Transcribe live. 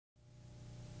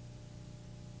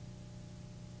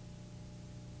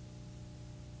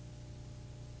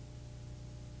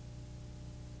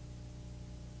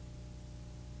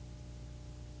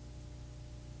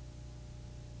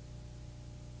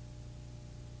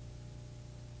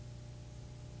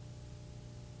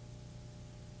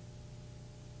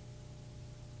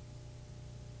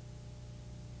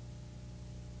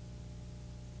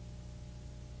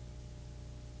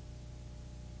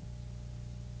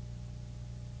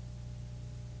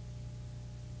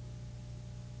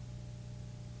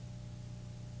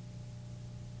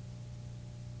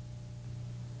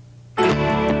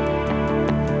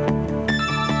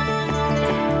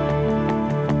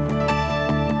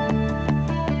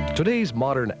Today's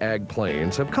modern ag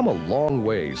planes have come a long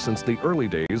way since the early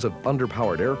days of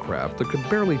underpowered aircraft that could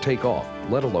barely take off,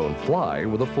 let alone fly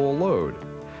with a full load.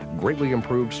 Greatly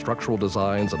improved structural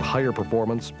designs and higher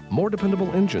performance, more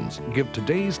dependable engines give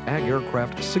today's ag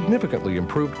aircraft significantly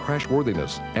improved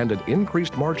crashworthiness and an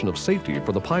increased margin of safety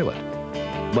for the pilot.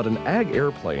 But an ag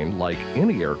airplane, like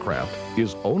any aircraft,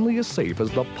 is only as safe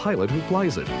as the pilot who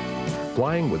flies it.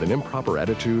 Flying with an improper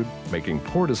attitude, making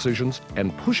poor decisions,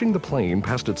 and pushing the plane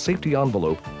past its safety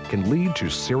envelope can lead to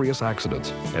serious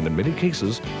accidents and, in many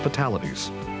cases,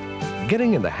 fatalities.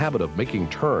 Getting in the habit of making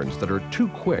turns that are too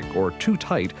quick or too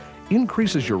tight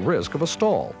increases your risk of a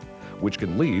stall, which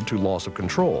can lead to loss of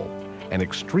control, an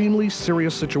extremely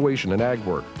serious situation in ag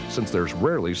work since there's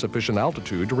rarely sufficient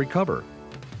altitude to recover.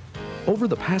 Over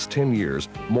the past 10 years,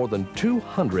 more than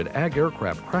 200 ag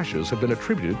aircraft crashes have been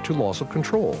attributed to loss of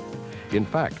control. In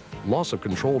fact, loss of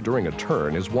control during a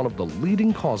turn is one of the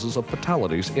leading causes of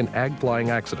fatalities in ag flying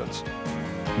accidents.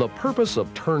 The purpose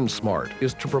of Turn Smart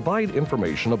is to provide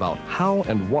information about how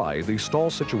and why these stall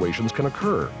situations can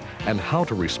occur and how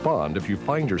to respond if you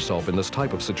find yourself in this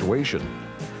type of situation.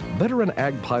 Veteran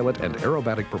ag pilot and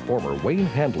aerobatic performer Wayne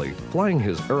Hanley, flying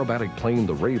his aerobatic plane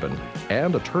the Raven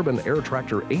and a turbine air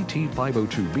tractor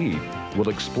AT-502B, will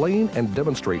explain and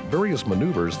demonstrate various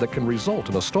maneuvers that can result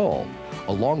in a stall,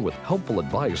 along with helpful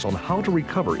advice on how to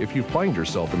recover if you find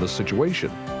yourself in this situation.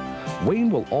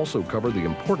 Wayne will also cover the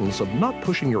importance of not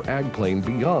pushing your ag plane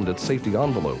beyond its safety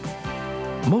envelope.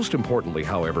 Most importantly,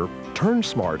 however, Turn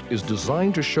Smart is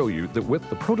designed to show you that with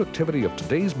the productivity of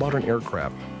today's modern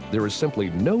aircraft, there is simply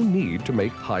no need to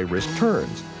make high-risk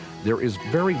turns. There is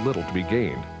very little to be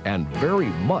gained and very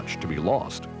much to be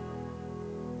lost.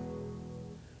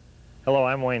 Hello,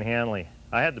 I'm Wayne Hanley.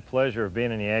 I had the pleasure of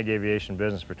being in the ag aviation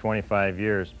business for 25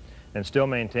 years and still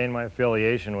maintain my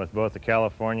affiliation with both the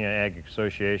California Ag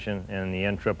Association and the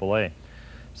NAAA.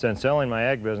 Since selling my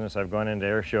ag business, I've gone into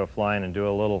air show flying and do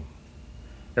a little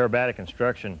aerobatic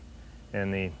instruction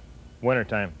in the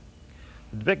wintertime.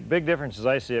 The big differences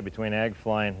I see it between ag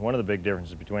flying, one of the big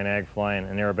differences between ag flying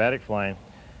and aerobatic flying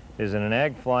is in an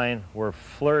ag flying, we're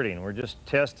flirting. We're just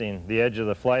testing the edge of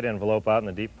the flight envelope out in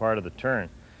the deep part of the turn.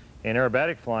 In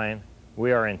aerobatic flying,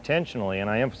 we are intentionally, and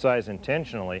I emphasize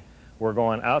intentionally, we're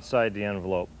going outside the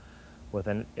envelope. With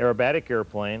an aerobatic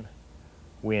airplane,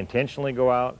 we intentionally go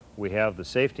out, we have the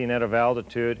safety net of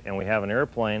altitude, and we have an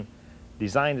airplane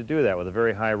designed to do that with a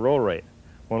very high roll rate.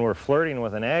 When we're flirting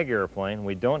with an ag airplane,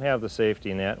 we don't have the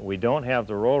safety net, we don't have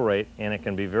the roll rate, and it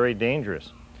can be very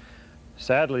dangerous.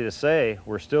 Sadly to say,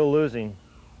 we're still losing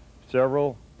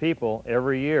several people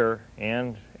every year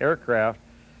and aircraft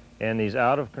in these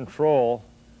out-of-control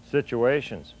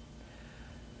situations.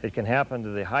 It can happen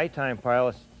to the high-time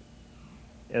pilots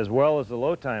as well as the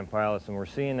low-time pilots, and we're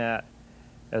seeing that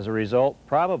as a result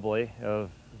probably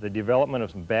of the development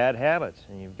of some bad habits.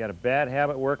 And you've got a bad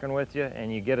habit working with you,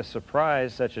 and you get a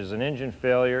surprise such as an engine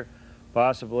failure,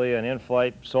 possibly an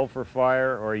in-flight sulfur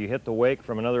fire, or you hit the wake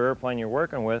from another airplane you're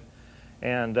working with,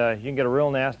 and you can get a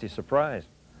real nasty surprise.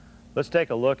 Let's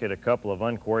take a look at a couple of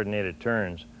uncoordinated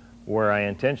turns where I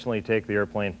intentionally take the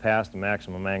airplane past the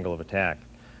maximum angle of attack.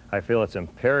 I feel it's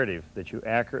imperative that you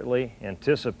accurately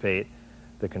anticipate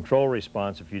the control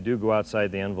response if you do go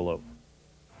outside the envelope.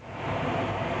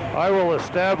 I will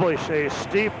establish a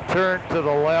steep turn to the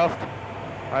left.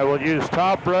 I will use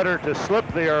top rudder to slip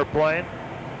the airplane.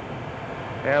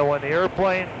 And when the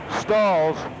airplane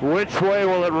stalls, which way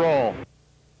will it roll?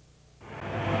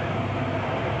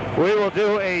 We will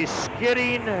do a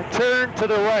skidding turn to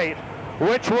the right.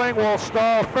 Which wing will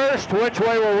stall first? Which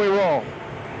way will we roll?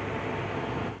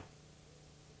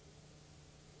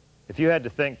 If you had to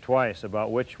think twice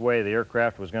about which way the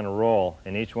aircraft was going to roll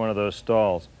in each one of those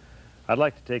stalls, I'd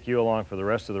like to take you along for the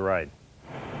rest of the ride.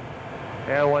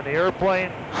 And when the airplane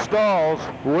stalls,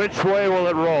 which way will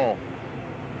it roll?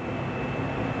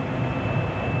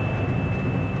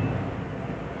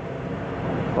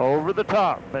 Over the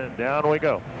top, and down we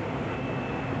go.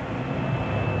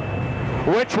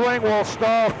 Which wing will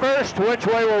stall first? Which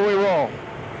way will we roll?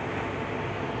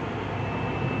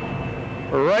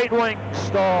 Right wing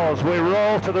stalls. We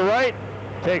roll to the right.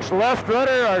 Takes left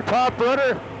rudder, our top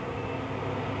rudder.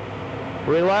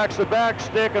 Relax the back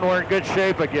stick, and we're in good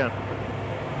shape again.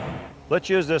 Let's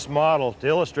use this model to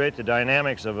illustrate the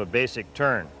dynamics of a basic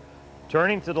turn.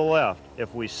 Turning to the left,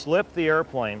 if we slip the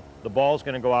airplane, the ball's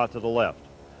going to go out to the left.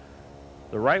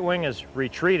 The right wing is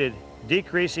retreated,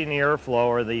 decreasing the airflow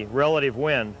or the relative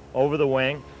wind over the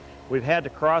wing. We've had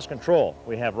to cross control.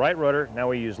 We have right rudder, now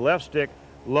we use left stick,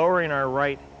 lowering our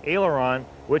right aileron,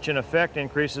 which in effect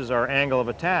increases our angle of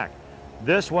attack.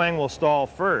 This wing will stall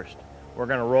first. we're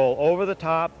going to roll over the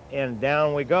top and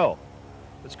down we go.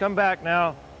 Let's come back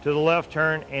now to the left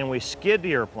turn and we skid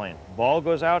the airplane. Ball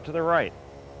goes out to the right.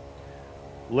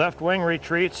 Left wing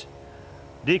retreats,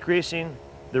 decreasing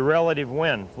the relative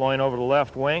wind flowing over the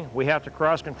left wing. We have to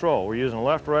cross control. We're using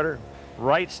left rudder,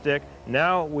 right stick.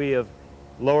 Now we have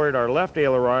lowered our left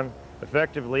aileron,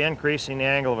 effectively increasing the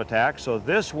angle of attack. So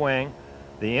this wing,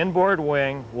 the inboard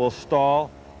wing, will stall.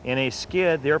 In a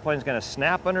skid, the airplane's going to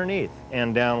snap underneath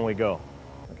and down we go.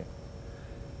 Okay.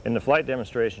 In the flight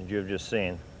demonstrations you've just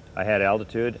seen, I had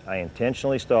altitude. I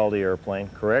intentionally stalled the airplane,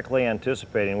 correctly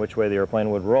anticipating which way the airplane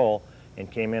would roll,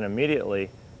 and came in immediately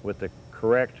with the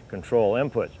correct control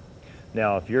inputs.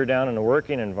 Now, if you're down in a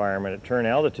working environment at turn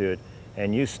altitude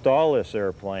and you stall this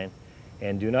airplane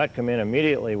and do not come in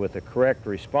immediately with the correct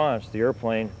response, the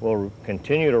airplane will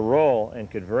continue to roll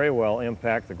and could very well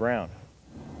impact the ground.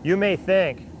 You may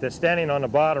think that standing on the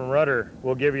bottom rudder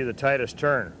will give you the tightest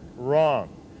turn. Wrong.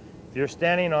 If you're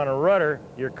standing on a rudder,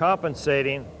 you're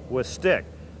compensating with stick.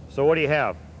 So what do you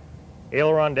have?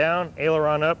 Aileron down,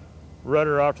 aileron up,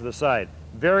 rudder off to the side.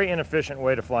 Very inefficient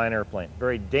way to fly an airplane.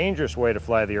 Very dangerous way to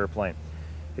fly the airplane.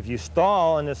 If you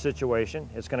stall in this situation,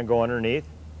 it's going to go underneath.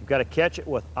 You've got to catch it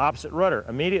with opposite rudder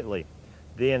immediately.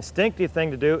 The instinctive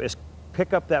thing to do is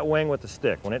pick up that wing with the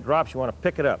stick. When it drops, you want to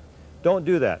pick it up. Don't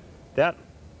do that. That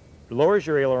lowers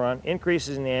your aileron,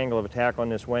 increases in the angle of attack on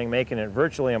this wing, making it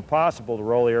virtually impossible to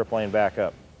roll the airplane back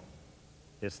up.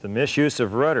 It's the misuse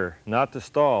of rudder, not the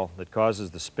stall, that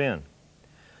causes the spin.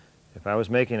 If I was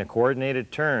making a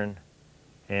coordinated turn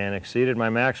and exceeded my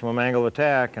maximum angle of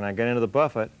attack and I get into the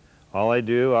buffet, all I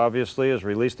do, obviously, is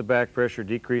release the back pressure,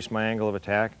 decrease my angle of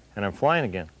attack, and I'm flying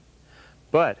again.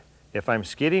 But if I'm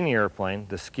skidding the airplane,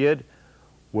 the skid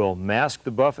will mask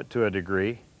the buffet to a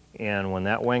degree, and when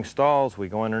that wing stalls, we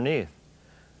go underneath.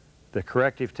 The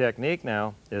corrective technique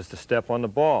now is to step on the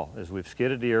ball. As we've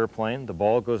skidded the airplane, the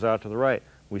ball goes out to the right.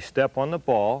 We step on the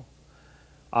ball,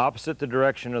 opposite the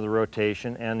direction of the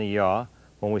rotation and the yaw.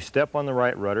 When we step on the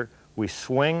right rudder, we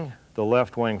swing the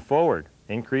left wing forward,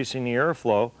 increasing the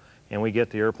airflow, and we get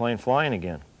the airplane flying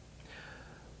again.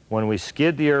 When we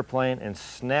skid the airplane and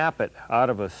snap it out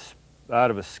of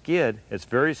a skid, it's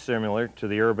very similar to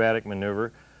the aerobatic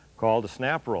maneuver called a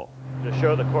snap roll. To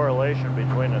show the correlation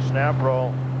between a snap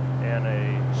roll and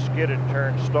a skidded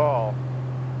turn stall,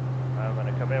 I'm going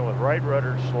to come in with right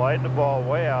rudder, slide the ball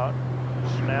way out,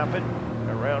 snap it,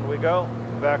 around we go,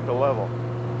 back to level.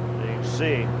 So you can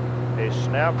see a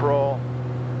snap roll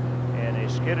and a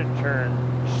skidded turn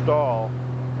stall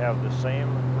have the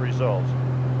same results.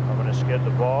 I'm going to skid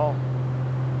the ball,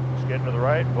 skid to the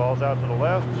right, ball's out to the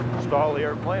left, stall the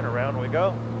airplane, around we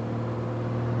go,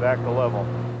 back to level.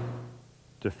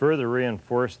 To further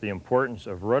reinforce the importance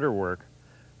of rudder work,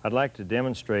 I'd like to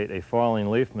demonstrate a falling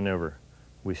leaf maneuver.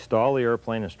 We stall the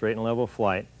airplane in straight and level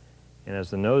flight, and as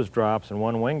the nose drops and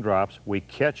one wing drops, we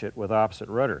catch it with opposite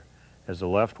rudder. As the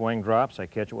left wing drops, I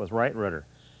catch it with right rudder.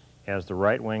 As the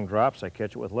right wing drops, I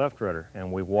catch it with left rudder.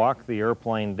 And we walk the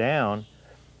airplane down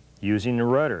using the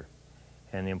rudder.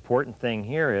 And the important thing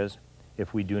here is,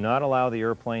 if we do not allow the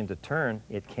airplane to turn,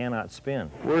 it cannot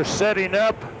spin. We're setting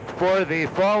up for the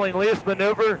falling leaf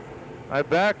maneuver. I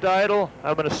backed idle.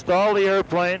 I'm going to stall the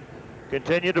airplane,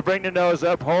 continue to bring the nose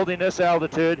up, holding this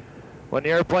altitude. When the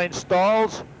airplane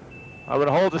stalls, I'm going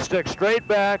to hold the stick straight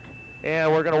back,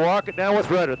 and we're going to walk it down with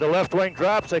rudder. The left wing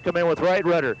drops, I come in with right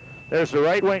rudder. There's the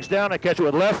right wing's down, I catch it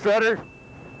with left rudder,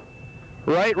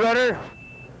 right rudder.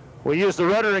 We use the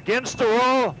rudder against the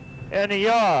roll and the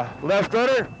yaw. Left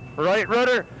rudder, right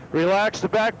rudder, relax the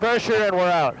back pressure, and we're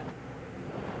out.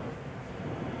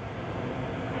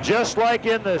 Just like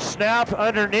in the snap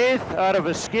underneath out of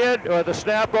a skid or the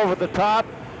snap over the top,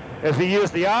 if you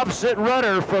use the opposite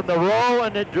rudder from the roll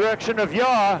in the direction of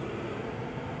yaw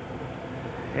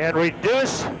and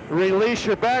release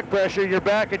your back pressure, you're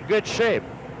back in good shape.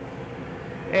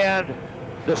 And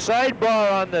the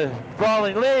sidebar on the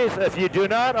falling leaf, if you do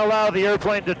not allow the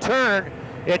airplane to turn,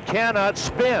 it cannot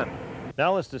spin.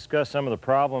 Now let's discuss some of the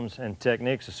problems and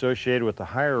techniques associated with the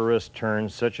higher risk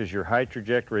turns, such as your high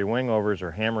trajectory wingovers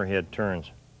or hammerhead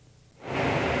turns.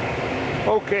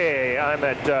 Okay, I'm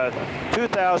at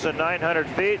 2,900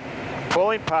 feet,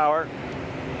 pulling power.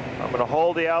 I'm going to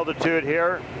hold the altitude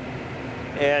here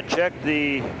and check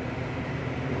the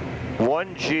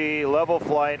 1G level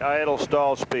flight idle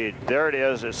stall speed. There it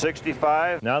is at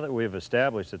 65. Now that we've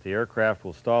established that the aircraft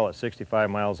will stall at 65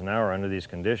 miles an hour under these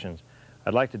conditions,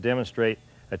 I'd like to demonstrate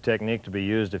a technique to be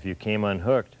used if you came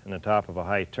unhooked in the top of a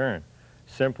high turn.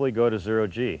 Simply go to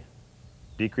 0G.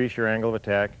 Decrease your angle of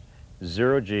attack,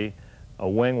 0G. A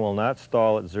wing will not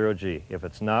stall at 0G. If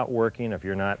it's not working, if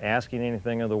you're not asking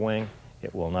anything of the wing,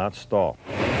 it will not stall.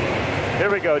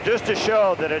 Here we go, just to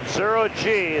show that at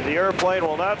 0G, the airplane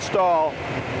will not stall,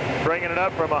 bringing it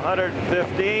up from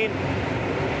 115.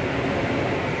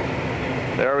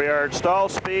 There we are at stall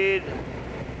speed,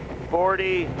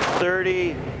 40,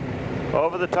 30,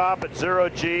 over the top at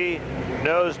 0G,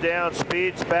 nose down,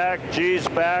 speed's back, G's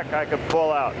back, I can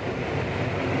pull out.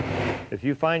 If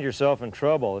you find yourself in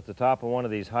trouble at the top of one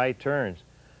of these high turns,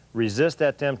 resist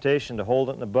that temptation to hold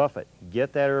it in a buffet.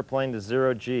 Get that airplane to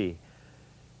 0G.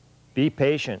 Be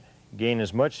patient. Gain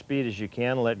as much speed as you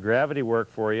can. Let gravity work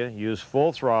for you. Use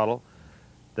full throttle.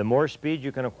 The more speed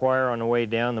you can acquire on the way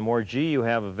down, the more G you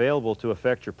have available to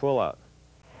affect your pullout.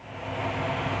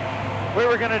 We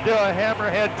were going to do a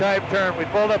hammerhead type turn. We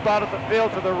pulled up out of the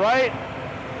field to the right,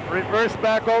 reversed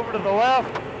back over to the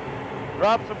left,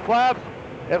 dropped some flaps.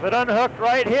 If it unhooked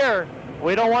right here,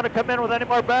 we don't want to come in with any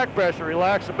more back pressure.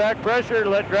 Relax the back pressure,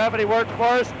 let gravity work for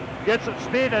us, get some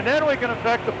speed, and then we can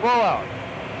affect the pullout.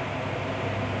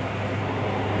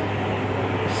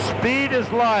 Speed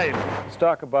is life. Let's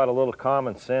talk about a little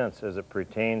common sense as it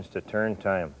pertains to turn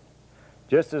time.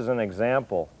 Just as an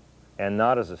example, and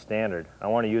not as a standard, I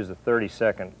want to use the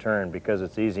 30-second turn because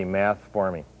it's easy math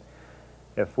for me.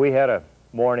 If we had a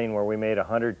morning where we made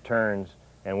 100 turns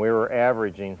and we were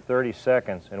averaging 30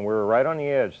 seconds and we were right on the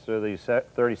edge through these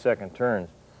 30-second turns,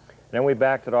 then we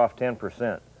backed it off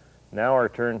 10%. Now our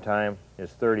turn time is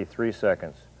 33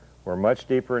 seconds. We're much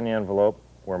deeper in the envelope,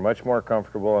 we're much more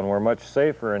comfortable, and we're much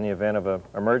safer in the event of an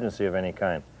emergency of any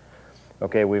kind.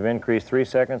 Okay, we've increased 3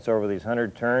 seconds over these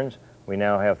 100 turns. We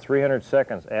now have 300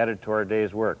 seconds added to our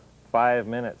day's work. 5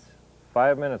 minutes.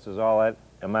 5 minutes is all that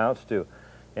amounts to.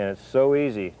 And it's so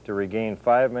easy to regain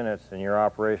 5 minutes in your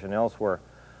operation elsewhere.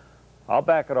 I'll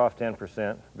back it off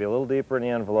 10%, be a little deeper in the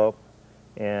envelope,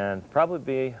 and probably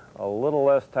be a little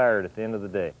less tired at the end of the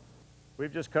day.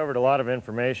 We've just covered a lot of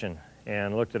information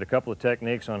and looked at a couple of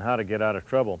techniques on how to get out of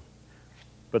trouble.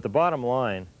 But the bottom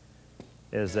line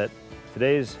is that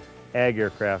today's ag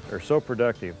aircraft are so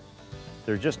productive,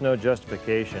 there's just no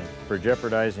justification for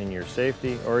jeopardizing your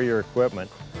safety or your equipment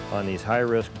on these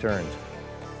high-risk turns.